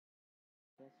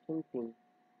interesting thing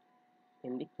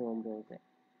in the Chrome browser.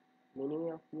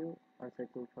 Many of you are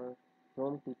searching for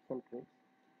Chrome tips and tricks,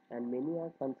 and many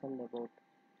are concerned about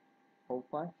how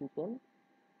fast you can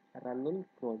run in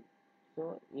Chrome.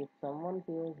 So, if someone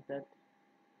feels that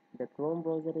the Chrome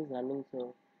browser is running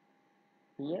slow,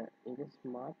 here is a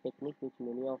smart technique which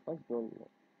many of us don't know.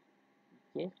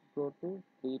 Just go to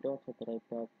three dots at the right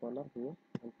top corner here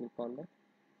and click on that.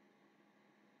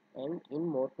 And in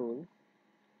more tools,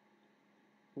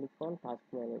 click on Task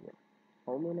Manager.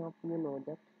 How many of you know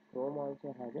that Chrome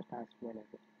also has a Task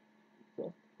Manager?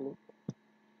 Just click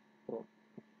Chrome.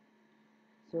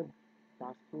 So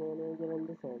Task Manager in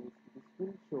the sense, this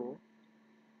will show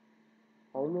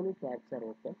how many tabs are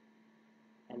open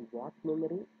and what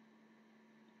memory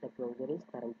the browser is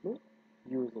currently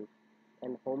using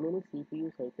and how many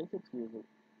CPU cycles it's using.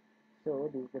 So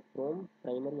this is the Chrome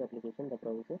primary application, the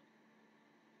browser.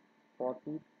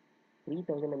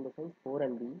 43,000 in the sense 4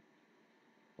 MB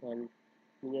and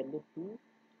nearly 2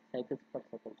 cycles per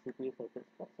second, CPU cycles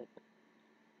per second.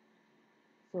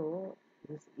 So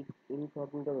this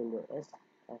incognito window, yes,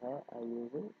 I'm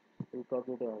using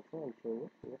incognito also. I'll show you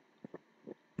here.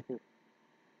 See.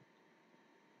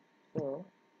 So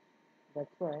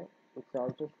that's why it's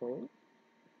also showing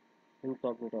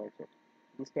incognito also.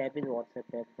 This tab is WhatsApp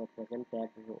tab, the present tab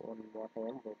on what I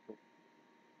am working.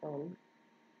 And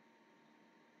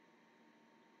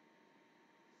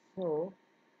so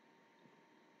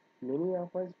many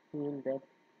of us feel that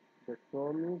the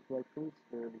Chrome is working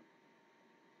slowly.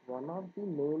 One of the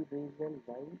main reasons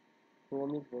why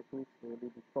Chrome is working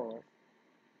slowly because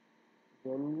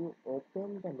when you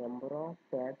open the number of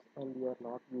tabs and you are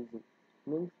not using,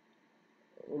 means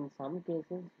in some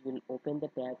cases we'll open the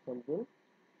tabs and we,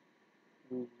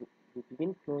 we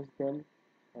will close them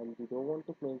and we don't want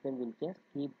to close them, we'll just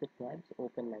keep the tabs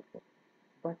open like that.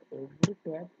 But every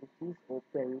tab which is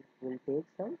open will take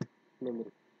some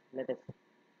memory. Let us see.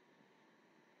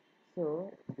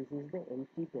 So this is the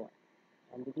empty tab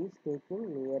and it is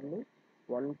taking nearly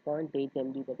 1.8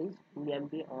 MB, that is 2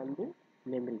 MB on the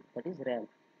memory, that is RAM.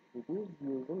 It is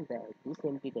using that this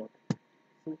empty tab.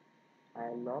 See, I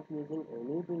am not using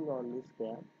anything on this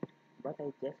tab, but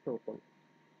I just open.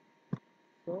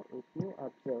 So if you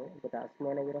observe the task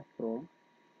manager of Chrome,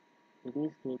 it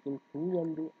is taking 2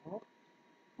 MB of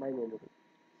my memory.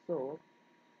 So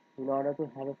in order to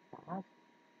have a fast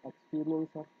experience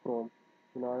of Chrome,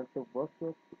 in order to work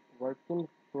in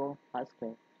Chrome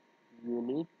faster, you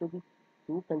need to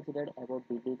consider about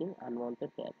deleting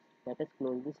unwanted tabs. Let us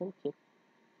close this and check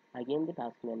again the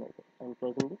task manager. I am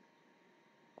closing this.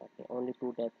 Okay, only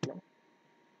two tabs now.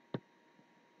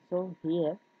 So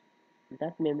here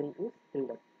that memory is freed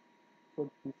up. So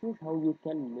this is how you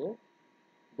can make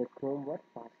the Chrome work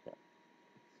faster.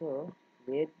 So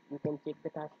where you can check the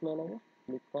task manager,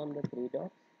 click on the three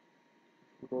dots,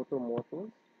 go to more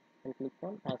tools and click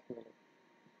on task manager.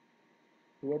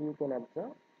 Here you can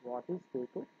observe what is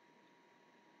taking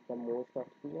the most of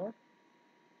your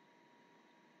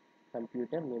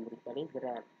computer memory, that is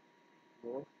RAM.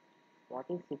 Most, what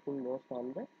is sitting most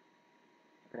on the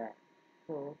RAM.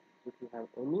 So if you have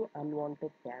any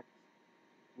unwanted tabs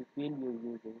you feel you're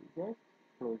using, just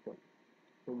close them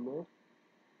to make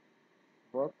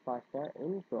work faster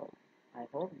in Chrome. I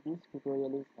hope this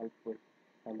tutorial is helpful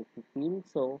and if you feel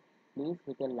so, please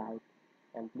hit a like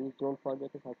and please don't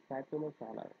forget to subscribe to my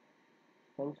channel.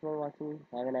 Thanks for watching.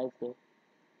 Have a nice day.